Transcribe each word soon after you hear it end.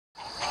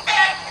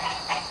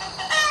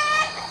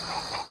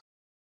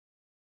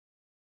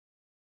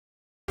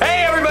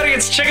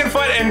it's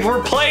chknfoot, and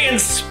we're playing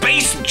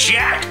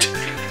Spacejacked,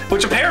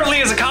 which apparently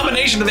is a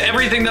combination of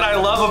everything that I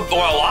love,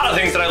 well, a lot of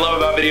things that I love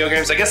about video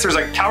games. I guess there's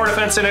like tower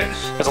defense in it,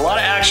 there's a lot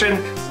of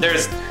action,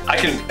 I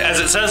can,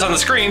 as it says on the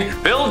screen,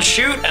 build,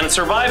 shoot, and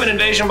survive an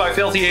invasion by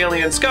filthy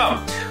alien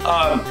scum.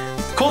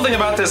 Cool thing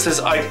about this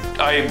is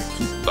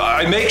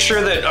I make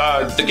sure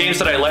that the games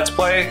that I let's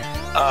play,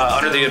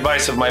 under the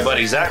advice of my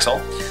buddy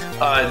Zaxel,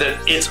 that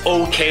it's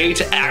okay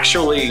to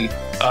actually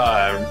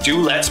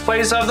do let's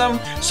plays of them.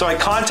 So I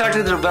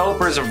contacted the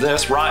developers of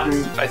this,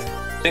 I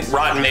think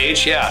Rotten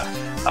Mage, yeah.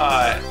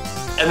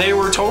 And they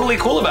were totally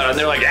cool about it. And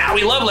they're like, yeah,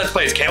 we love let's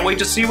plays. Can't wait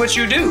to see what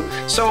you do.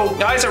 So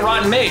guys at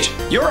Rotten Mage,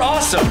 you're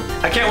awesome.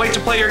 I can't wait to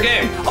play your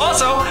game.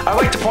 Also, I'd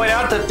like to point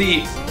out that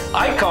the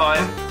icon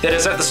that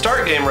is at the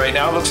start game right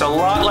now looks a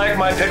lot like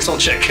my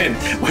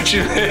Pixelchkn, which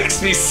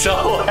makes me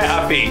so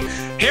happy.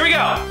 Here we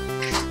go.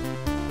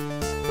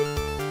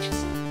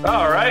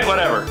 All right,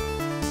 whatever.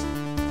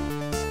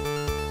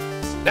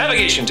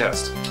 Navigation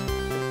test.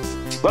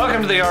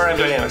 Welcome to the RM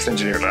Dynamics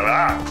Engineer.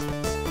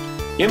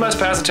 You must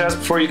pass the test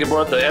before you can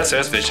board the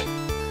SS Vision.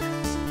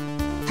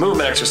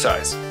 Movement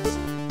exercise.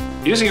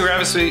 Using your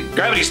gravity,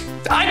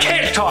 I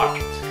can't talk!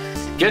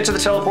 Get to the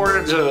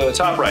teleporter to the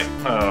top right.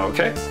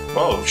 Okay.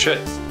 Oh, shit.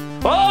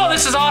 Oh,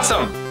 this is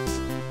awesome!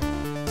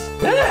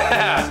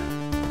 Yeah!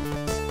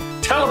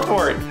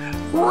 Teleport.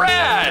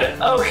 Rad!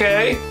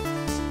 Okay.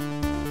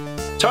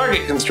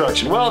 Target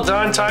construction. Well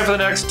done. Time for the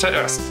next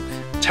test.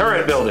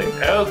 Turret building.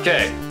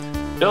 Okay.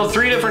 Build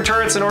 3 different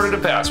turrets in order to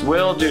pass.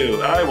 Will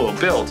do. I will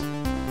build.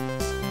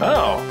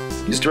 Oh.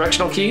 Use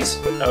directional keys.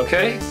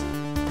 Okay.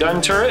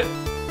 Gun turret.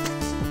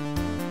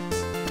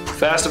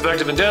 Fast,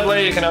 effective, and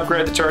deadly. You can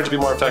upgrade the turret to be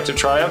more effective.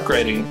 Try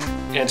upgrading.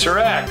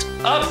 Interact.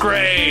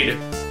 Upgrade!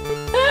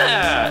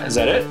 Ah, is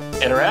that it?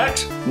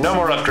 Interact? No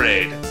more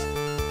upgrade.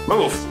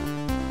 Move.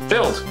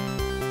 Build.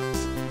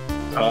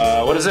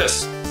 What is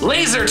this?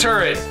 Laser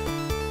turret!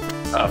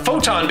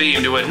 Photon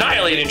beam to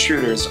annihilate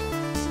intruders.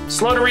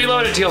 Slow to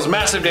reload, it deals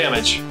massive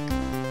damage.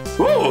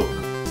 Woo!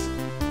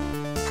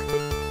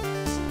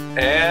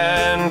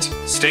 And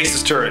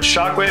stasis turret.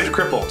 Shockwave to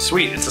cripple.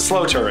 Sweet, it's a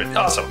slow turret.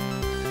 Awesome.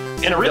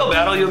 In a real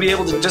battle, you'll be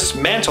able to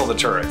dismantle the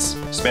turrets.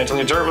 Dismantling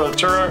a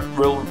turret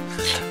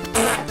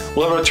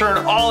will return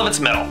all of its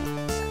metal.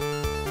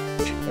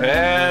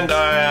 And,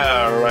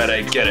 alright,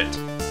 I get it.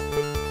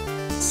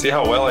 See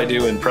how well I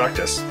do in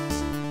practice.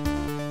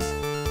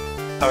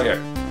 Okay.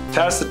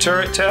 Pass the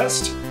turret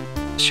test.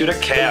 Shoot a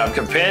cab.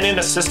 Companion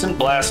assistant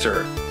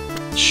blaster.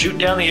 Shoot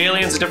down the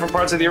aliens at different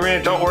parts of the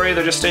arena. Don't worry,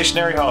 they're just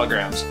stationary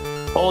holograms.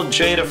 Hold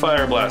J to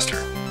fire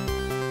blaster.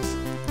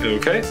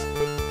 Okay.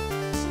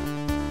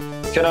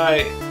 Can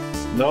I...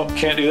 Nope,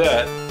 can't do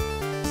that.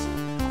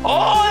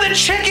 Oh, the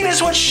chicken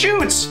is what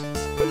shoots!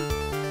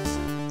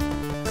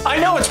 I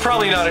know it's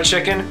probably not a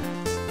chicken.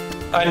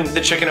 And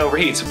the chicken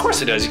overheats. Of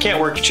course it does. You can't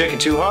work your chicken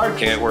too hard.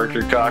 Can't work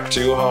your cock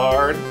too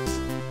hard.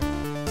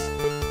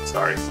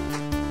 Sorry.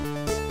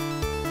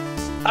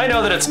 I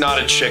know that it's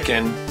not a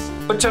chicken,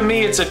 but to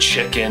me it's a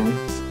chicken.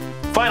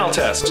 Final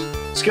test.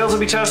 Skills will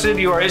be tested.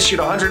 You are issued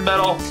 100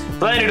 metal.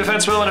 Plan your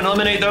defense wheel and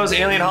eliminate those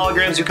alien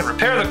holograms. You can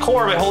repair the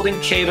core by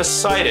holding K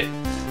beside it.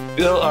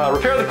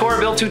 Repair the core,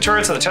 build 2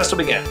 turrets, and the test will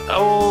begin.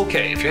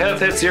 Okay, if your health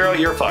hits 0,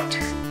 you're fucked.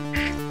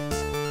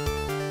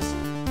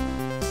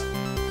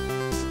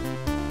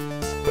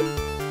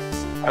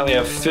 I only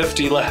have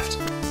 50 left.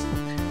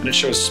 And it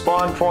shows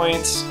spawn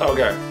points.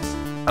 Okay.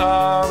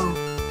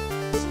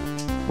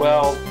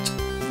 Well,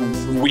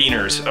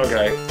 wieners.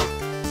 Okay.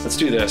 Let's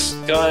do this.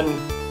 Gun.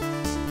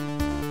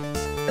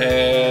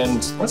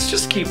 And let's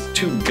just keep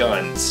 2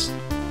 guns.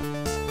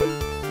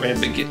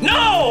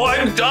 No!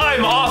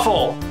 I'm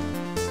awful!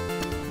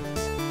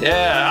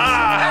 Yeah.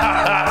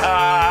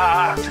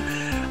 Ah!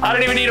 I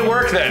don't even need to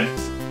work then.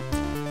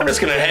 I'm just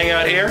gonna hang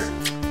out here.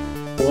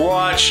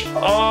 Watch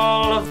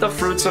all of the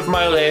fruits of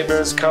my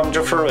labors come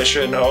to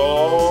fruition.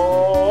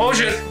 Oh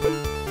shit!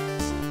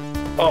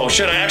 Oh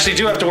shit, I actually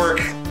do have to work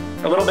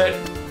a little bit.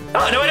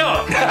 Oh, no I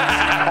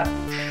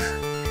don't!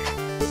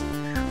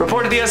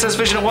 Report to the SS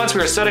Vision at once,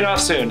 we are setting off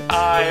soon.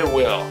 I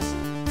will.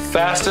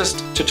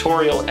 Fastest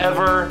tutorial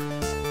ever.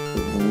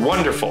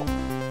 Wonderful.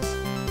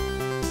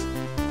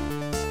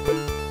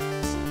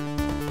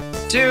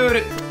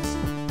 Dude,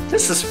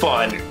 this is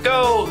fun.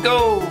 Go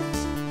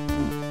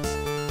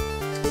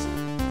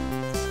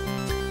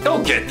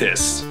get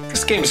this.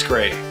 This game's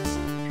great.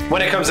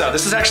 When it comes out,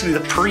 this is actually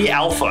the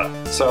pre-alpha.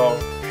 So,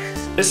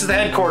 this is the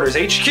headquarters,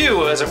 HQ,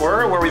 as it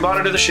were, where we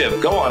monitor the ship.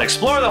 Go on,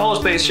 explore the whole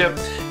spaceship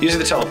using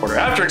the teleporter.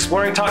 After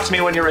exploring, talk to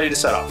me when you're ready to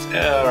set off.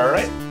 All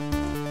right.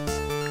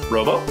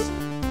 Robo.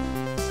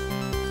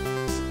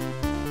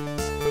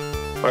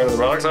 Fire the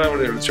rocks out,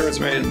 whatever insurance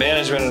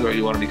management, or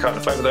you want to be caught in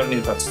a fight without any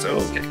defense.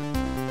 Okay.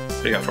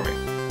 What do you got for me?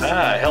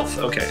 Ah, health,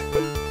 okay.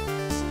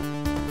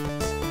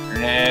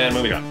 And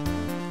moving on.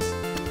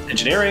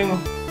 Engineering,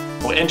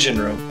 well, engine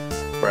room,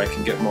 where I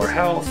can get more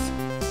health.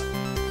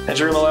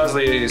 Engine room allows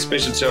the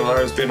spaceship to have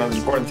higher speed on the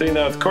important thing.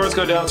 Now, if the cores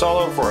go down, it's all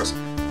over for us.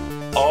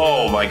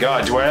 Oh my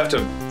god, do I have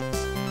to...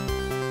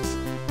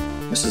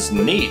 This is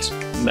neat.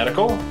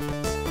 Medical?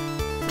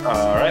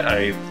 All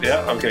right,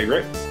 yeah, okay,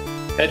 great.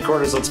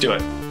 Headquarters, let's do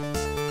it.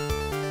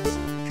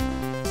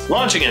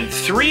 Launching in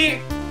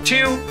 3,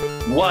 2,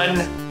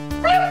 1.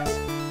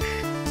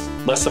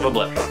 Less of a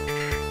blip.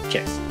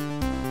 Okay.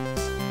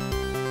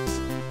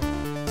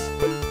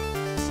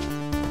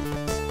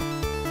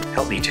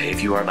 Help me, Dave.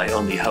 You are my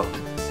only hope.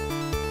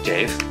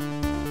 Dave?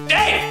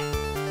 Dave!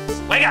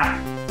 Wake up!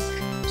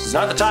 This is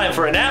not the time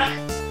for a nap.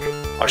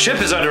 Our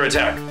ship is under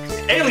attack.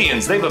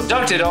 Aliens, they've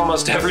abducted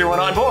almost everyone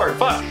on board.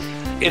 Fuck.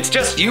 It's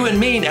just you and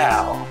me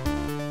now.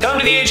 Come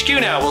to the HQ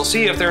now. We'll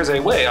see if there's a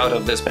way out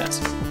of this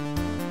mess.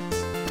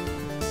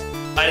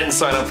 I didn't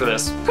sign up for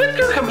this. Quit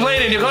your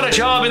complaining. You got a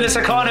job in this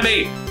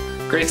economy.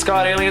 Great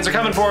Scott, aliens are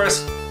coming for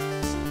us.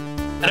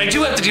 And I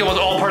do have to deal with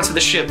all parts of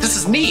the ship. This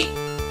is neat.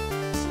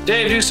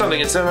 Dave, do something.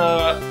 It's in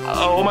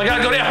oh my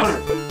god, go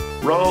down.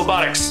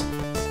 Robotics.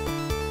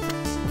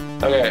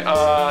 Okay,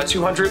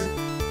 200.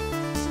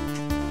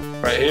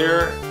 Right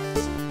here.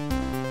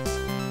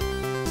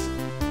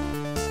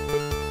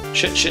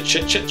 Shit.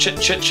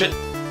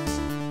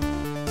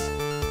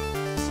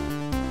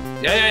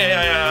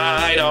 Yeah.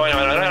 I know.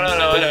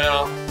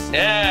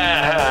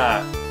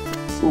 Yeah.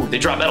 Ooh, they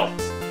drop metal.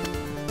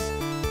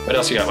 What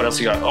else you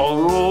got?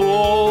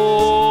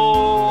 Oh,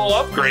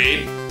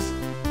 upgrade.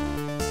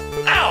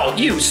 Ow,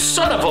 you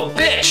son of a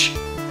bitch.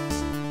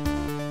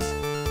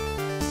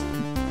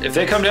 If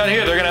they come down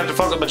here, they're gonna have to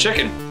fuck with my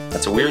chicken.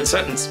 That's a weird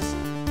sentence.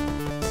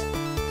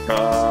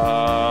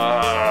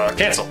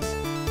 Cancel.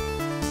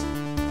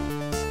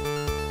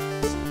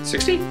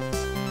 60? Do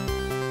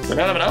we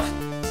not have enough?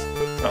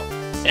 Oh,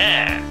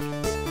 yeah.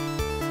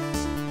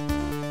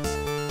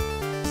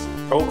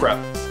 Oh crap.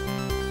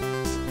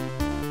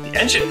 The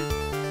engine.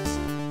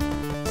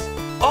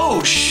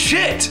 Oh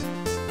shit.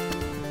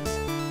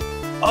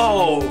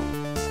 Oh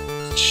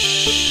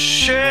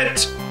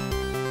shit.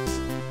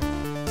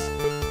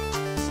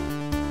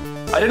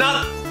 I did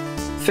not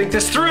think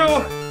this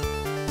through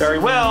very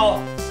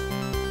well.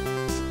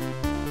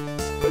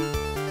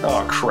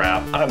 Oh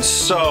crap, I'm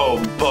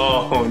so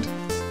boned.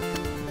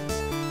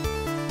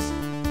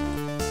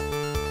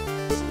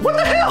 What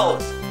the hell?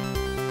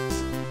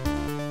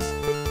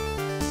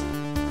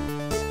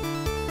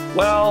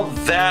 Well,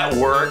 that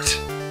worked.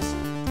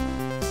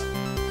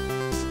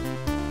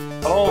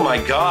 Oh my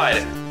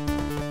god.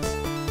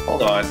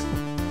 Hold on.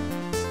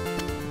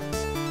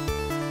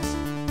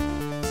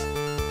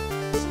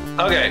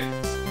 Okay,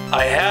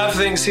 I have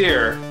things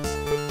here.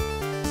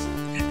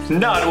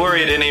 Not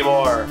worried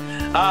anymore.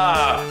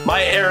 Ah,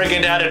 my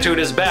arrogant attitude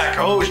is back.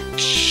 Oh,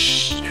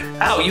 shh.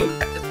 Ow,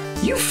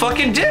 you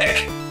fucking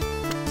dick.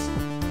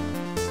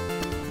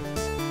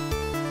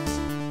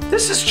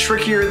 This is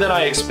trickier than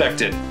I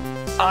expected.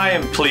 I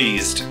am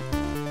pleased.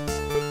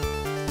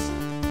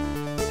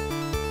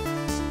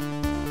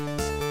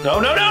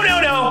 No.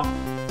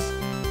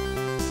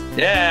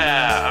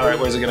 Yeah, all right,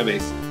 where's it gonna be?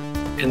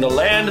 In the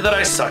land that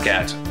I suck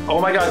at. Oh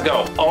my god,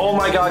 go. Oh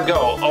my god,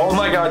 go. Oh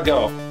my god,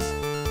 go.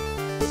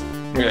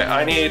 Okay,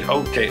 I need,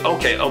 okay.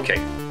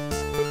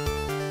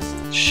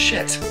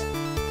 Shit.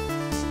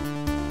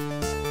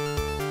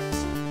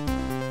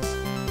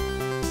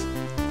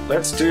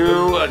 Let's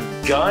do a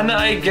gun,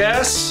 I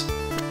guess.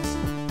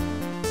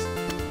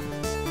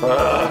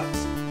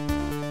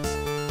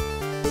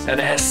 And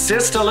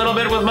assist a little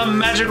bit with my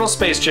magical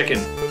space chicken.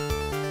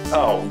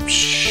 Oh,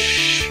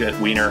 shit,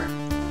 wiener.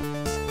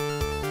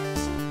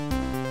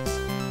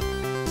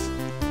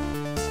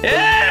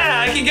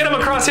 Yeah, I can get him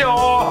across here.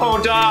 Oh,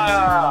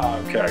 duh.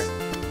 Okay.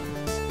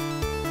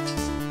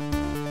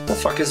 The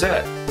fuck is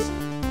that?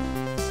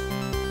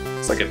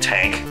 It's like a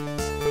tank.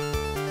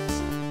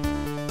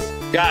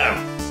 Got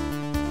him.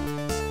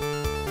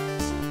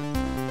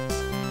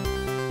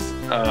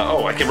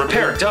 Oh, I can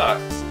repair, duh.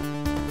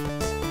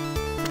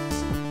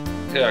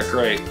 Yeah,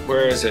 great.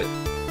 Where is it?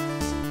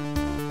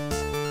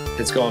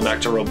 It's going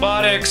back to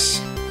robotics.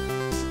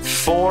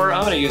 4,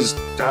 I'm gonna use,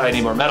 I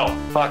need more metal.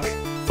 Fuck.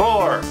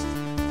 4,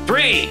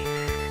 3,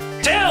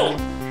 2,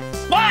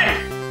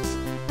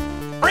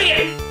 1! Bring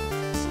it!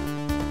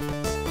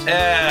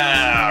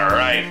 Yeah, all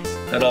right.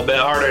 A little bit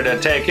harder to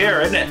take here,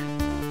 isn't it?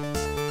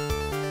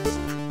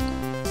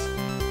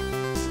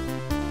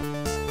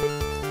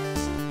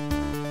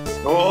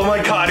 Oh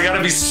my god, I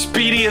gotta be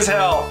speedy as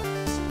hell.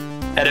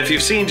 And if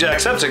you've seen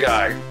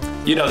Jacksepticeye,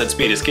 you know that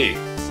speed is key.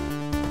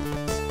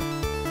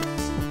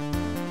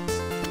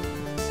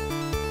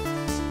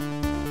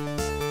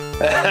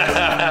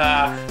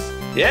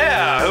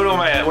 Yeah, who am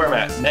I at? Where am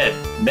I at?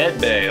 Med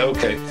Bay,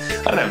 okay.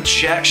 I don't have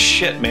jack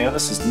shit, man.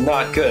 This is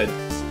not good.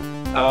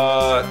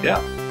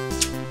 Yeah.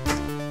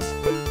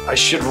 I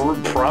should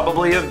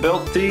probably have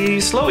built the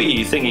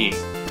slowy thingy.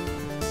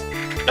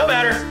 No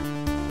matter.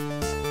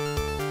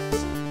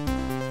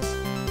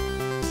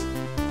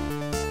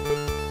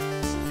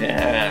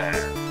 Yeah.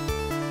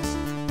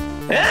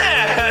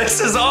 Yeah, this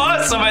is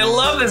awesome. I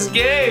love this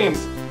game.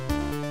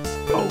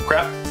 Oh,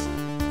 crap.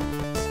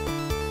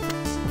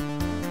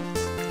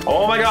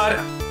 Oh my god.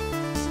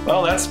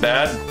 Well, that's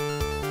bad.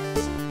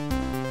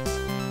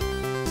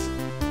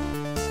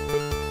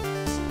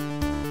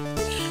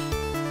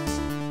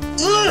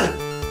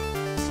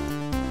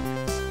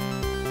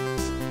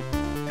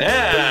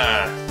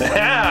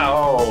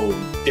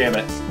 damn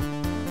it.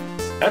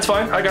 That's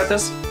fine, I got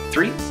this.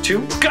 3, 2,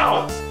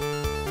 go!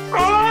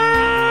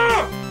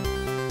 Ah!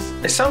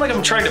 I sound like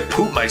I'm trying to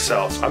poop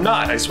myself. I'm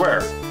not, I swear.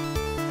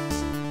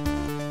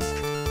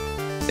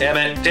 Damn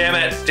it, damn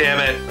it, damn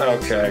it.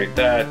 Okay,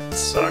 that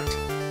sucked.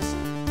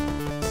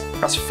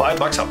 That's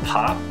 $5 a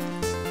pop?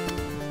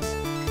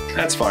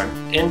 That's fine.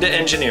 Into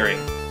engineering.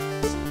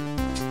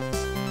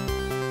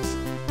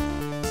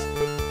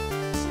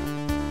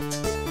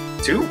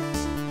 2,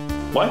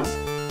 1.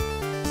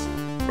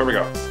 Where we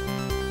go?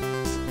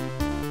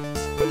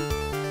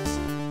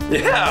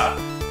 Yeah!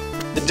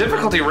 The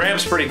difficulty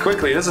ramps pretty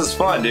quickly. This is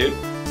fun, dude.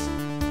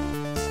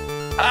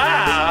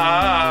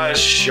 Ah,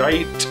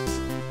 shite.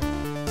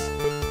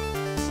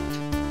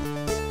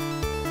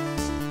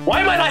 Why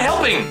am I not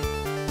helping?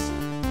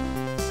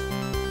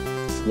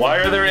 Why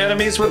are there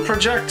enemies with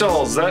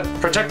projectiles?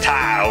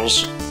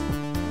 Projectiles.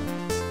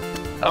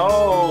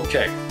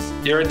 Okay.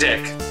 You're a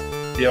dick.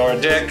 You're a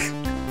dick.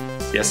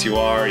 Yes, you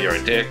are. You're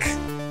a dick.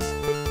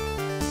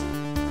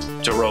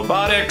 To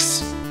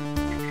robotics.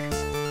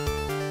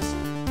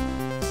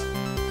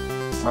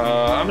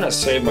 I'm gonna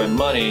save my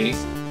money.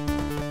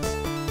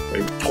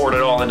 We poured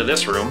it all into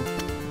this room.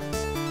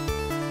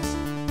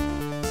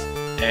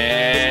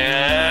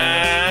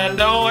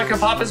 And oh, I can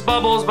pop his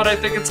bubbles, but I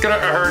think it's gonna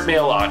hurt me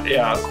a lot.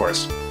 Yeah, of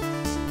course.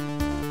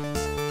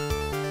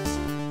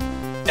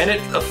 And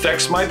it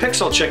affects my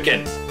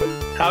Pixelchkn.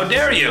 How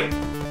dare you?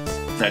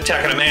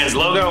 Attacking a man's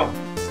logo?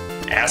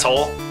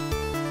 Asshole.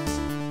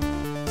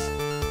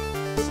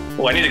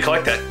 Oh, I need to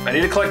collect that. I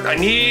need to collect, I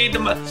need the...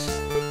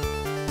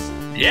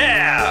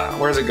 Yeah!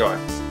 Where's it going?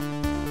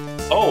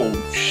 Oh,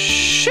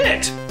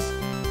 shit!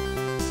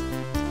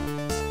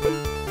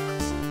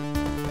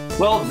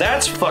 Well,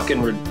 that's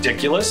fucking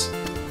ridiculous.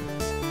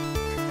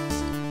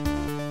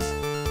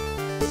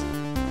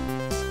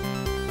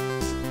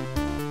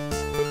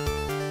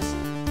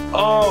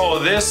 Oh,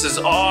 this is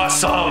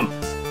awesome!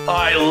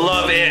 I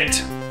love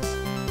it!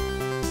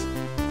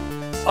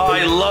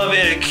 I love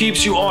it. It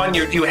keeps you on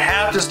your... You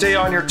have to stay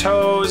on your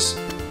toes.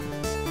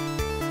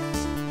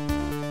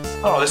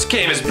 Oh, this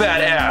game is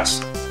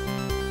badass.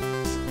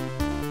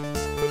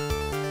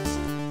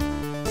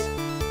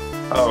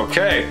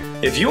 Okay,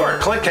 if you are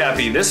click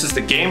happy, this is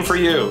the game for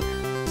you.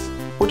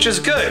 Which is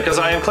good, because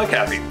I am click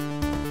happy.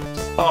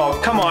 Oh,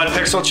 come on,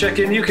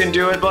 Pixelchkn, you can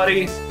do it,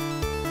 buddy.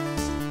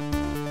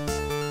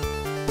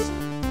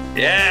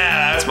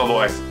 Yeah, that's my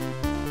boy.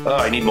 Oh,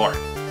 I need more.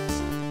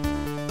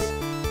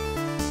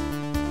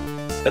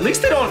 At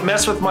least they don't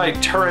mess with my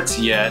turrets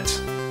yet.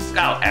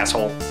 Ow,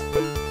 asshole.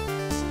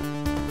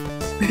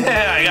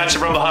 Yeah, I got you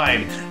from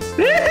behind.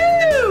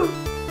 Woohoo!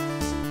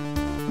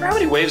 Remember how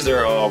many waves there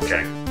are? Oh,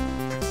 okay.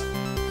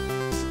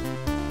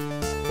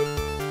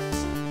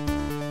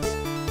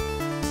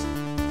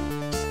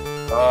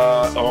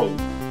 Oh.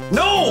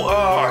 No!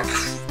 Oh,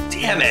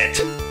 damn it.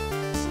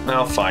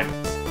 Oh, fine.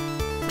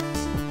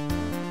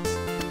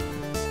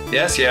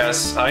 Yes,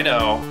 yes, I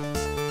know.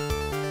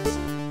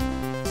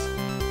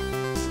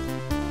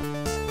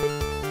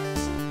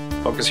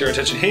 Focus your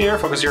attention here,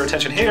 focus your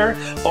attention here.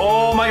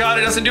 Oh my god,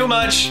 it doesn't do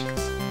much.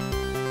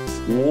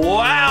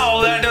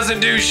 Wow, that doesn't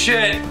do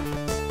shit.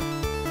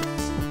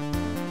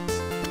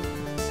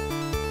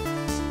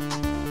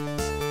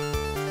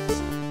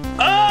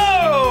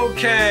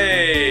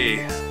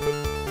 Okay.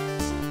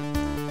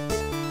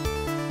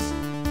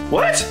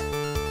 What?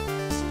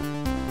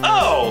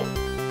 Oh.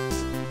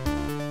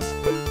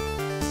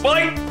 Well,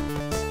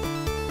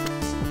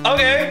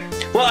 okay.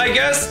 Well, I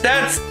guess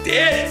that's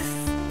it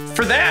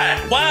for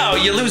that. Wow,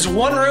 you lose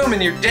one room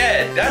and you're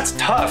dead. That's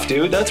tough,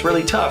 dude. That's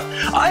really tough.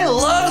 I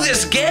love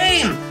this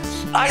game.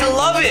 I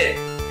love it.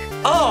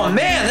 Oh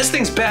man, this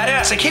thing's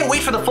badass. I can't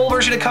wait for the full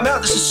version to come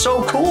out. This is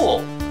so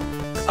cool.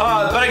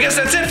 But I guess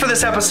that's it for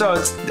this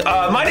episode.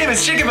 My name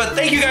is chknfoot.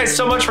 Thank you guys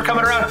so much for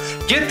coming around.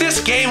 Get this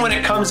game when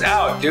it comes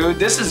out, dude.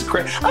 This is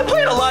great. I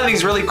played a lot of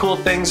these really cool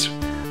things.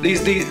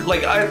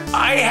 Like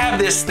I have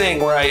this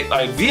thing where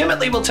I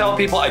vehemently will tell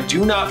people I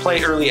do not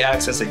play early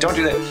access. I don't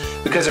do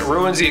that because it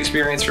ruins the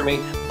experience for me.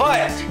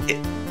 But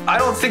I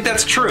don't think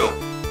that's true.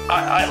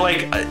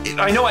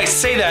 I know I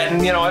say that,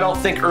 and you know, I don't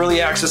think early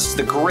access is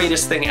the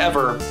greatest thing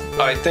ever.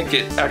 I think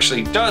it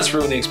actually does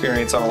ruin the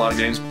experience on a lot of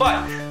games,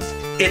 but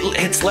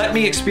it's let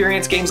me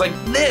experience games like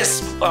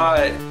this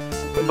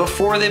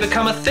before they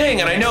become a thing.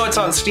 And I know it's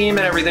on Steam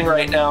and everything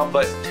right now,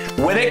 but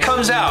when it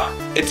comes out,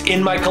 it's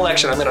in my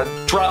collection. I'm gonna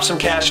drop some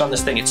cash on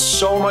this thing. It's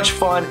so much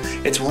fun.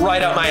 It's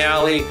right up my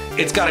alley.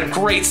 It's got a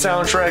great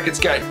soundtrack. It's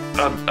got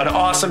an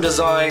awesome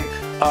design.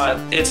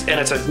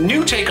 It's a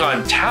new take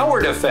on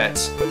tower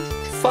defense.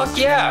 Fuck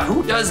yeah,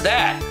 who does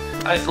that?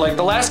 Like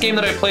the last game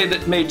that I played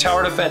that made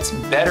tower defense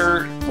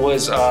better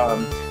was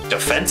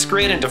Defense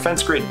Grid and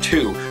Defense Grid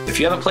 2. If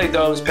you haven't played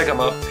those, pick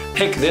them up.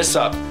 Pick this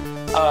up.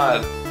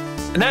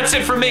 And that's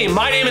it for me.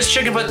 My name is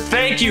chknfoot.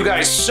 Thank you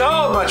guys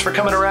so much for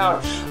coming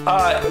around.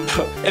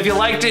 If you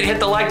liked it, hit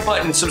the like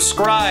button,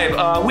 subscribe.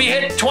 We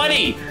hit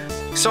 20,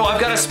 so I've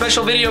got a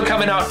special video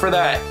coming out for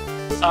that.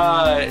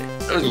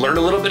 learn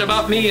a little bit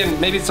about me and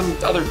maybe some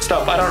other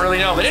stuff. I don't really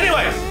know. But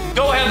anyway,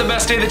 go have the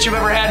best day that you've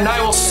ever had, and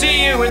I will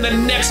see you in the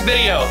next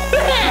video.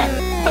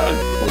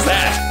 What was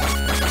that?